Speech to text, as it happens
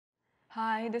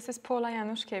Hi, this is Paula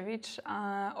Januszkiewicz,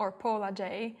 or Paula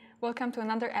J. Welcome to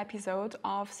another episode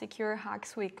of Secure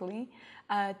Hacks Weekly.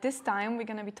 This time we're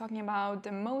going to be talking about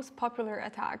the most popular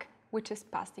attack, which is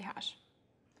PastiHash.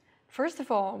 First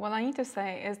of all, what I need to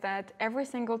say is that every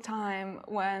single time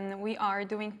when we are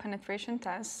doing penetration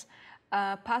tests,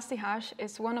 PastiHash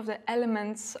is one of the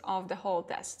elements of the whole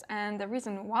test. And the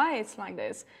reason why it's like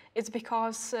this is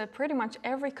because pretty much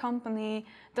every company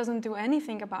doesn't do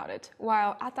anything about it,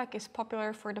 while attack is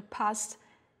popular for the past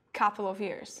couple of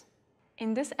years.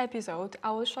 In this episode,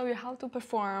 I will show you how to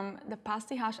perform the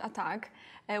PastiHash attack,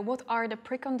 what are the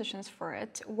preconditions for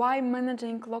it, why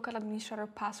managing local administrator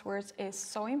passwords is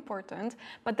so important,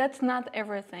 but that's not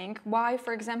everything. Why,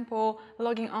 for example,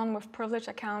 logging on with privileged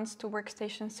accounts to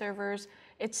workstation servers,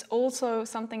 it's also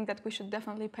something that we should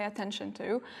definitely pay attention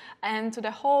to. And to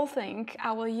the whole thing,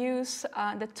 I will use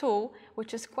the tool,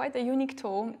 which is quite a unique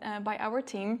tool by our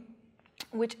team,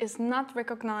 which is not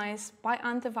recognized by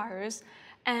antivirus,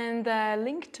 and the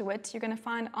link to it you're going to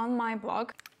find on my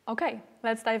blog. Okay,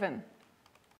 let's dive in.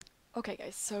 Okay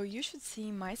guys, so you should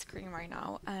see my screen right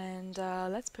now, and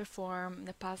let's perform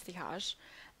the PastiHash.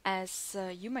 As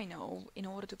you may know, in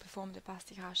order to perform the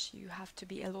PastiHash, you have to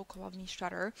be a local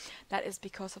administrator. That is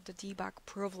because of the debug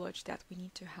privilege that we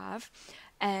need to have.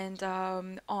 And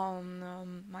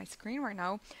on my screen right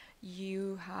now,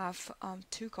 you have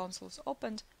two consoles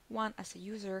opened, one as a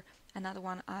user, another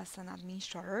one as an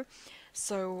administrator.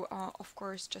 So of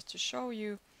course, just to show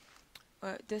you,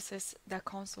 this is the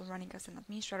console running as an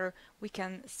administrator. We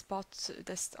can spot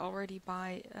this already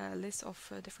by a list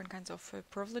of different kinds of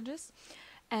privileges.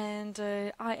 And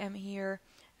I am here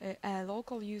a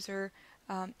local user,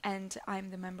 and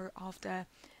I'm the member of the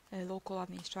local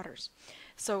administrators.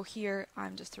 So here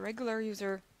I'm just a regular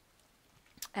user,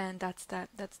 and that's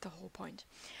the whole point.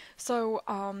 So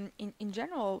in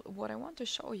general, what I want to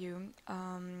show you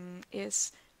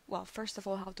is, well, first of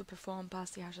all, how to perform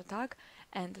PastiHash attack,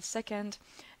 and the second,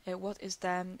 what is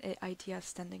the idea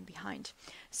standing behind.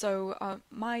 So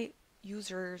my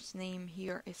user's name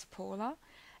here is Paula,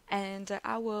 and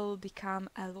I will become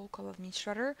a local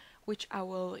administrator, which I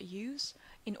will use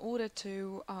in order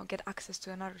to get access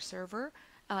to another server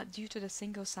due to the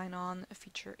single sign-on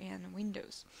feature in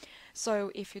Windows.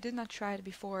 So if you did not try it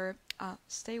before,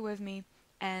 stay with me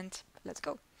and let's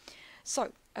go.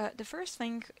 So the first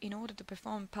thing in order to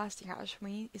perform PastiHash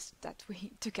is that we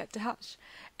need to get the hash,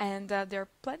 and there are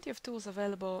plenty of tools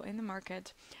available in the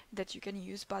market that you can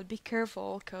use, but be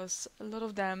careful because a lot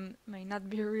of them may not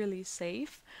be really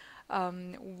safe.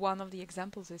 One of the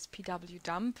examples is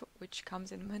pwdump, which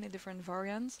comes in many different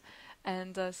variants,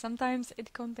 and sometimes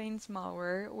it contains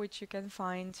malware, which you can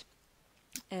find.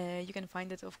 You can find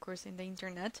it, of course, in the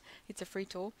internet. It's a free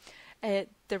tool.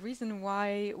 The reason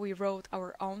why we wrote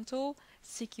our own tool,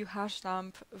 CQ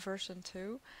Hashdump version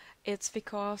 2, it's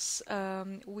because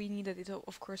we needed it,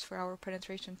 of course, for our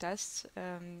penetration tests.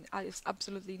 It's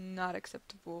absolutely not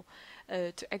acceptable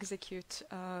to execute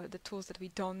the tools that we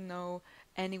don't know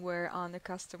anywhere on the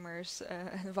customer's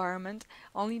environment.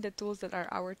 Only the tools that are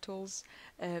our tools,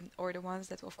 or the ones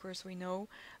that, of course, we know,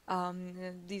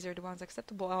 these are the ones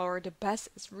acceptable. Or the best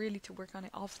is really to work on the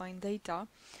offline data,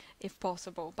 if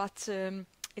possible. But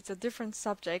it's a different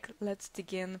subject. Let's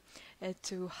dig in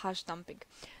to hash dumping.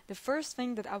 The first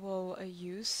thing that I will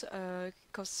use,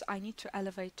 because I need to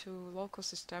elevate to local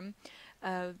system,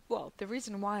 well, the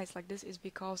reason why it's like this is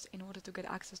because in order to get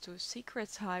access to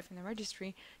secrets hive in the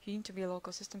registry, you need to be a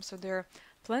local system. So there are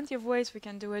plenty of ways we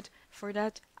can do it. For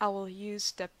that, I will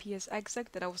use the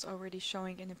psexec that I was already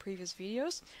showing in the previous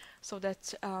videos, so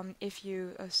that if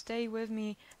you stay with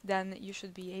me, then you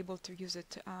should be able to use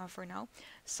it for now.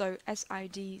 So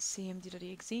sid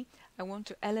cmd.exe, I want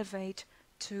to elevate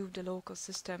to the local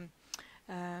system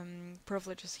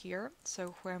privileges here.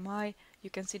 So where am I? You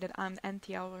can see that I'm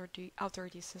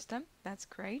anti-authority system. That's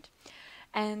great.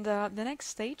 And the next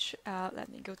stage, let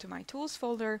me go to my tools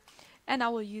folder, and I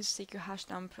will use CQ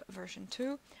Hashdump version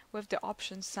 2 with the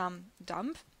option some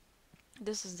dump.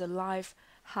 This is the live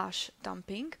hash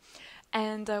dumping,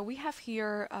 and we have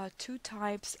here two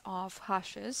types of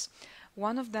hashes.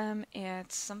 One of them is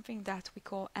something that we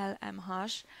call LM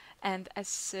hash, and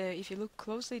as if you look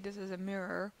closely, this is a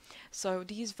mirror. So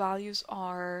these values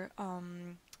are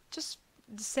just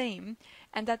the same,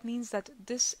 and that means that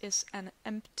this is an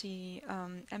empty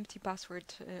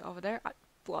password over there.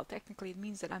 Well, technically it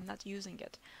means that I'm not using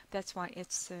it. That's why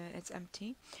it's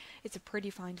empty. It's a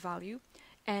predefined value.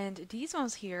 And these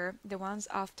ones here, the ones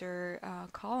after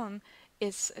colon,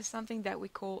 is something that we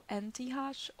call NT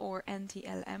hash or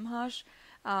NTLM hash.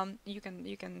 You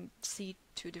can see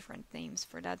two different names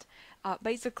for that.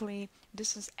 Basically,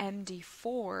 this is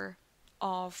MD4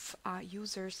 of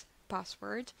user's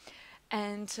password,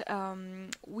 and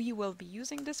we will be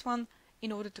using this one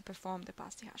in order to perform the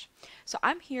pass-the-hash. So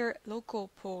I'm here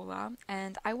local Pola,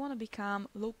 and I want to become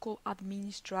local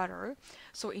administrator.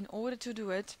 So in order to do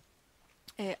it,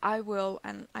 I will,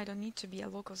 and I don't need to be a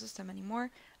local system anymore.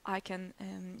 I can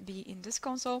be in this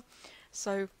console.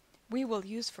 So we will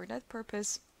use for that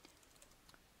purpose,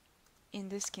 in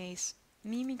this case,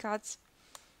 Mimikatz,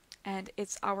 and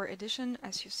it's our edition,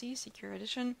 as you see, secure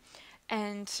edition,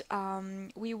 and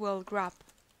we will grab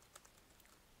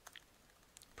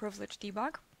privilege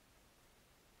debug.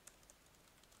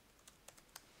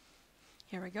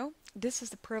 Here we go. This is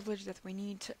the privilege that we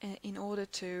need in order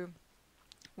to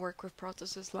work with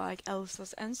processes like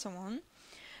LSS and so on.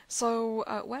 So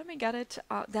when we get it,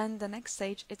 then the next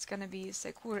stage, it's going to be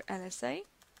secure LSA,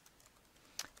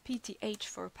 PTH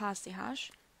for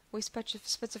pass-the-hash. We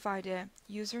specify the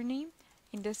username,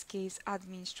 in this case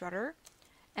administrator,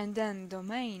 and then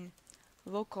domain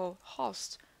local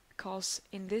host, because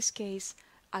in this case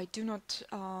I do not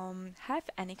have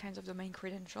any kinds of domain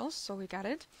credentials, so we got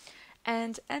it,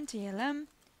 and NTLM,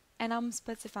 and I'm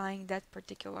specifying that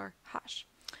particular hash.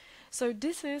 So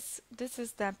this is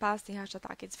the pass-the-hash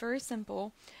attack. It's very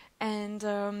simple, and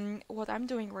what I'm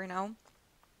doing right now,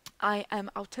 I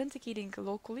am authenticating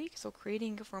locally, so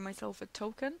creating for myself a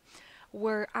token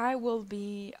where I will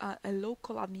be a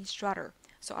local administrator,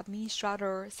 so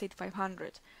administrator SID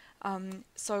 500.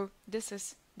 So this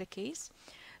is the case.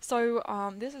 So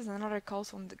this is another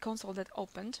console that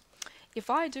opened. If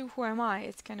I do who am I,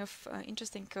 it's kind of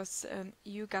interesting because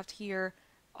you got here,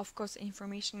 of course,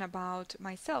 information about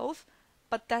myself,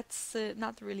 but that's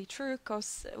not really true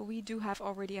because we do have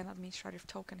already an administrative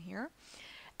token here.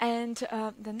 And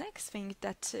the next thing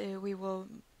that we will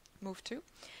move to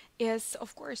is,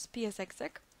 of course,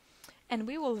 PSExec, and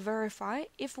we will verify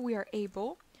if we are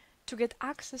able to get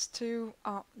access to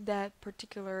that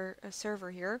particular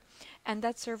server here, and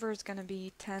that server is going to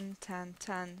be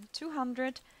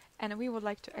 10.10.10.200, and we would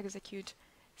like to execute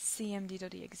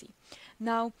cmd.exe.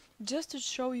 Now, just to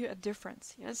show you a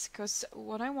difference, yes, because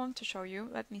what I want to show you,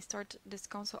 let me start this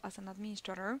console as an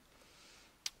administrator.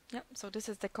 Yep, so this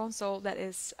is the console that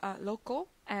is local,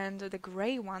 and the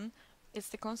gray one is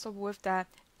the console with the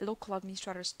local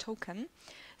administrator's token.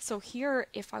 So here,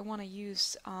 if I want to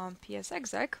use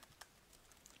PSExec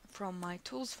from my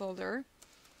tools folder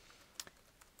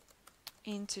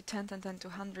into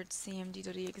 10.10.10.200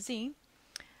 cmd.exe,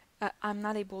 I'm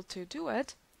not able to do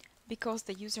it because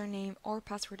the username or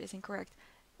password is incorrect,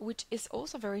 which is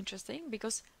also very interesting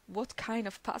because what kind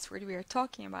of password we are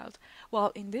talking about?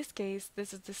 Well, in this case,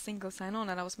 this is the single sign-on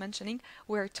that I was mentioning.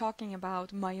 We're talking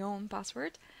about my own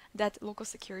password that local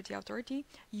security authority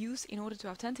used in order to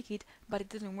authenticate, but it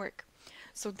didn't work.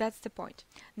 So that's the point.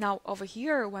 Now over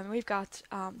here, when we've got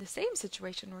the same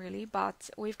situation really, but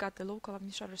we've got the local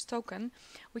administrator's token,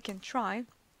 we can try.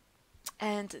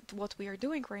 And what we are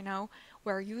doing right now,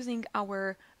 we're using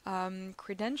our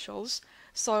credentials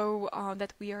so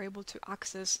that we are able to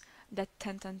access that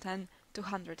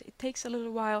 10.10.10.200. It takes a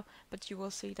little while, but you will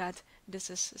see that this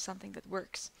is something that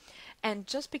works. And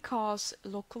just because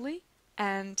locally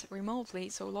and remotely,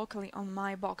 so locally on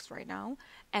my box right now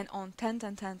and on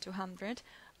 10.10.10.200,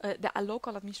 the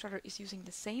local administrator is using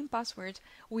the same password,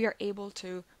 we are able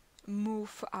to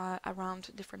move around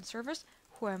different servers.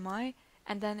 Who am I?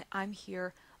 And then I'm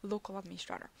here, local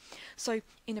administrator. So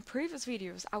in the previous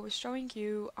videos, I was showing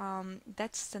you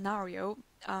that scenario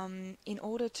in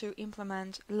order to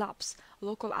implement LAPS,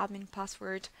 local admin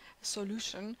password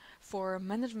solution for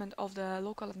management of the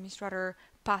local administrator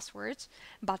passwords.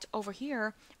 But over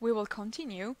here, we will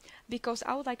continue because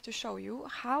I would like to show you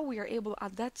how we are able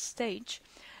at that stage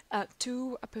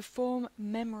to perform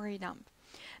memory dump.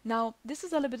 Now, this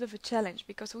is a little bit of a challenge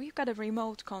because we've got a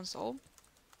remote console.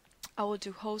 I will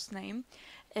do host name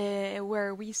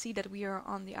where we see that we are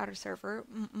on the other server.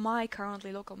 My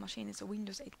currently local machine is a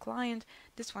Windows 8 client.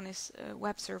 This one is a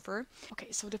web server.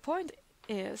 Okay, so the point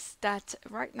is that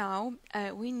right now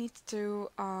we need to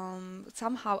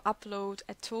somehow upload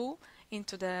a tool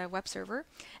into the web server,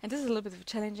 and this is a little bit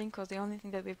challenging because the only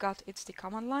thing that we've got is the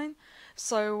command line.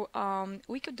 So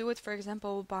we could do it, for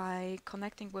example, by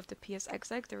connecting with the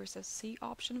PSExec. There is a C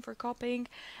option for copying,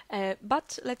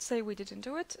 but let's say we didn't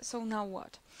do it, so now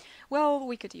what? Well,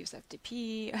 we could use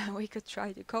FTP, we could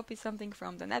try to copy something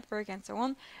from the network and so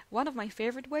on. One of my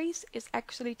favorite ways is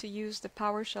actually to use the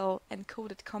PowerShell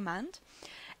encoded command,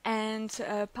 and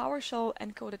PowerShell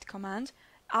encoded command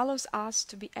allows us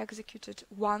to be executed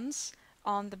once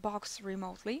on the box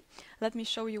remotely. Let me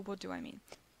show you what do I mean.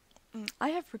 I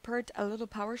have prepared a little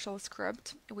PowerShell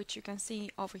script, which you can see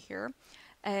over here,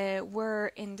 where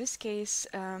in this case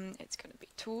it's going to be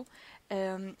tool,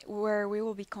 where we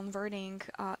will be converting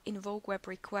invoke web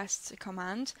requests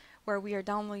command, where we are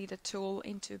downloading the tool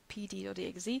into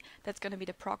pd.exe. That's going to be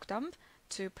the proc dump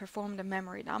to perform the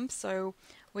memory dump. So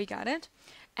we got it,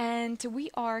 and we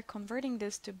are converting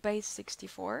this to base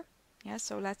 64. Yeah,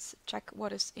 so let's check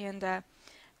what is in the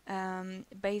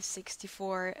base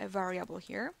 64 variable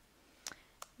here.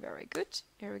 Very good.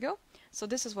 Here we go. So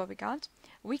this is what we got.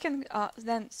 We can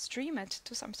then stream it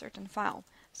to some certain file.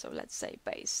 So let's say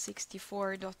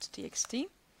base64.txt,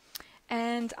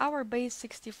 and our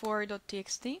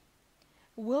base64.txt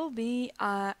will be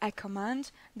a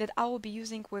command that I will be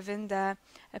using within the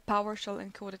PowerShell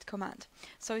encoded command.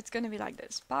 So it's going to be like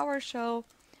this: PowerShell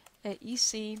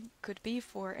EC could be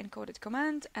for encoded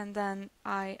command, and then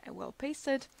I will paste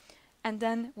it, and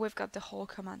then we've got the whole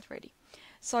command ready.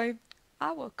 So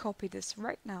I will copy this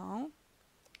right now,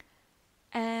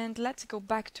 and let's go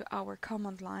back to our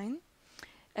command line.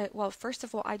 Well, first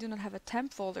of all, I do not have a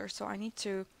temp folder, so I need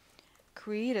to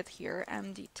create it here,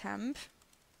 md temp,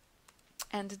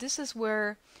 and this is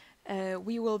where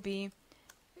we will be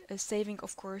saving,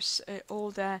 of course, all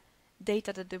the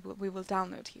data that we will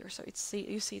download here. So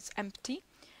you see it's empty,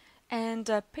 and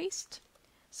paste.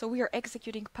 So we are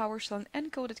executing PowerShell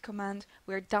encoded command.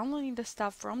 We are downloading the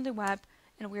stuff from the web,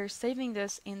 and we are saving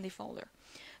this in the folder.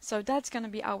 So that's going to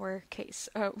be our case.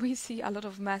 We see a lot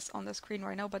of mess on the screen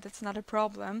right now, but that's not a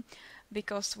problem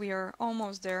because we are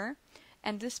almost there.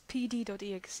 And this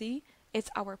pd.exe is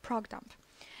our proc dump.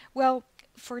 Well,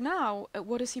 for now,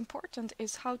 what is important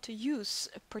is how to use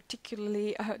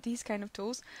particularly these kind of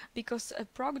tools, because a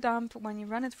proc dump, when you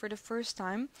run it for the first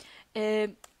time,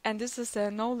 and this is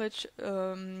knowledge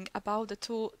about the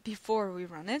tool before we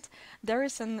run it, there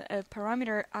is a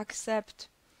parameter accept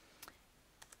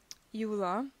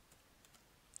EULA,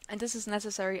 and this is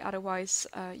necessary, otherwise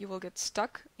you will get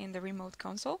stuck in the remote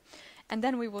console. And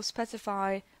then we will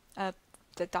specify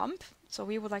the dump. So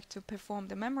we would like to perform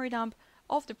the memory dump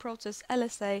of the process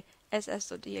LSA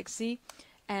ss.exe,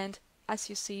 and as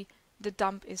you see, the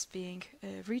dump is being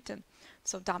written.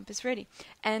 So dump is ready.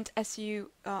 And as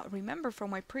you remember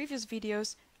from my previous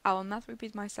videos, I will not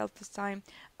repeat myself this time,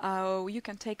 you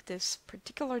can take this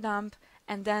particular dump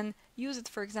and then use it,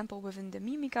 for example, within the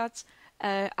Mimikatz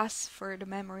as for the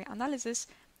memory analysis,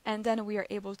 and then we are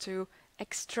able to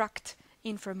extract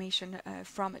information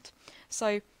from it.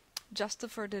 So just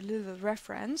for the little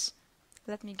reference,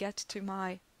 let me get to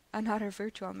my another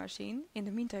virtual machine. In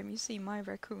the meantime, you see my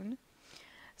raccoon.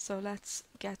 So let's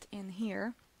get in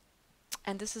here,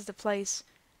 and this is the place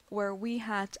where we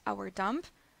had our dump.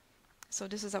 So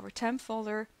this is our temp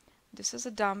folder, this is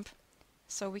a dump,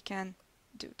 so we can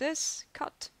do this,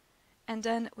 cut, and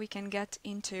then we can get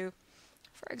into,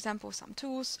 for example, some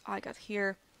tools. I got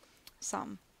here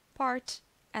some part,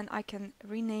 and I can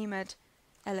rename it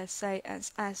LSA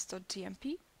as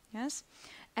s.tmp, yes,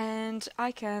 and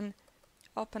I can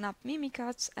open up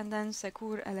Mimikatz and then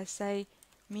Secure LSA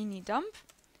mini dump,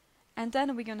 and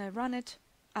then we're gonna run it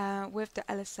with the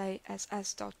LSA as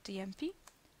s.tmp.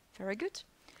 Very good.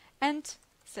 And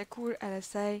Secure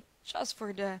LSA, just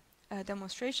for the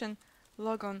demonstration,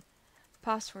 logon,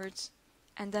 passwords,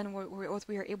 and then what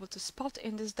we are able to spot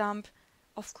in this dump,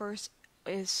 of course,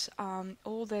 is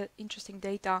all the interesting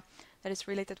data that is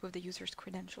related with the user's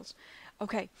credentials.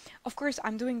 Okay, of course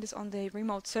I'm doing this on the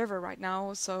remote server right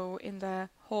now, so in the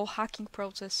whole hacking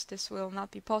process this will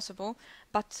not be possible,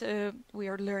 but we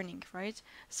are learning, right?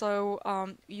 So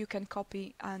you can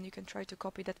copy, and you can try to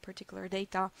copy that particular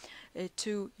data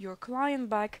to your client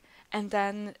back, and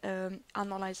then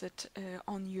analyze it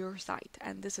on your site,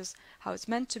 and this is how it's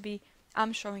meant to be.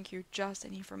 I'm showing you just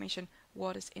an information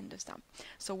what is in this dump.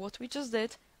 So what we just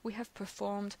did, we have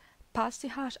performed pass the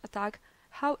hash attack.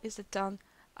 How is it done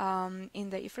in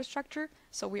the infrastructure?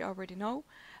 So we already know,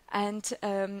 and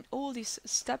all these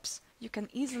steps you can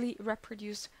easily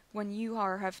reproduce when you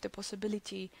have the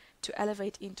possibility to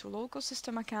elevate into local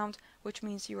system account, which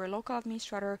means you are a local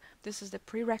administrator. This is the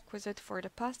prerequisite for the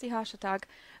pass the hash attack.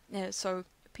 So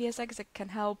PSX can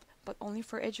help, but only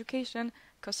for education,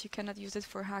 because you cannot use it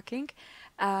for hacking,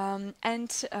 and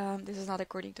this is not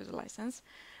according to the license.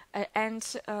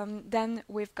 Then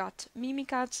we've got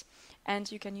Mimikatz,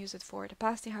 and you can use it for the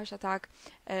pass the hash attack.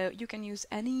 You can use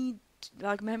any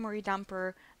like memory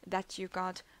dumper that you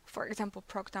got. For example,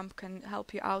 ProcDump can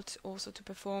help you out also to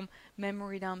perform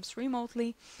memory dumps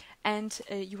remotely, and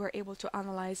you are able to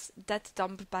analyze that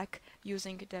dump back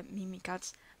using the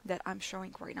Mimikatz that I'm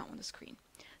showing right now on the screen.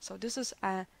 So this is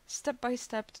a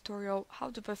step-by-step tutorial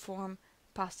how to perform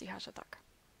pasty hash attack.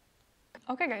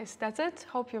 Okay guys, that's it.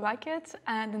 Hope you like it.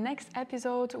 And the next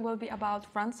episode will be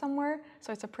about ransomware.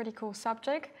 So it's a pretty cool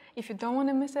subject. If you don't want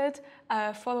to miss it,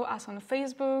 follow us on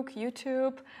Facebook,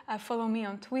 YouTube, follow me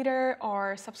on Twitter,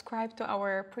 or subscribe to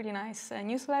our pretty nice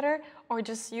newsletter, or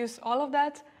just use all of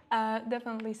that.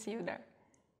 Definitely see you there.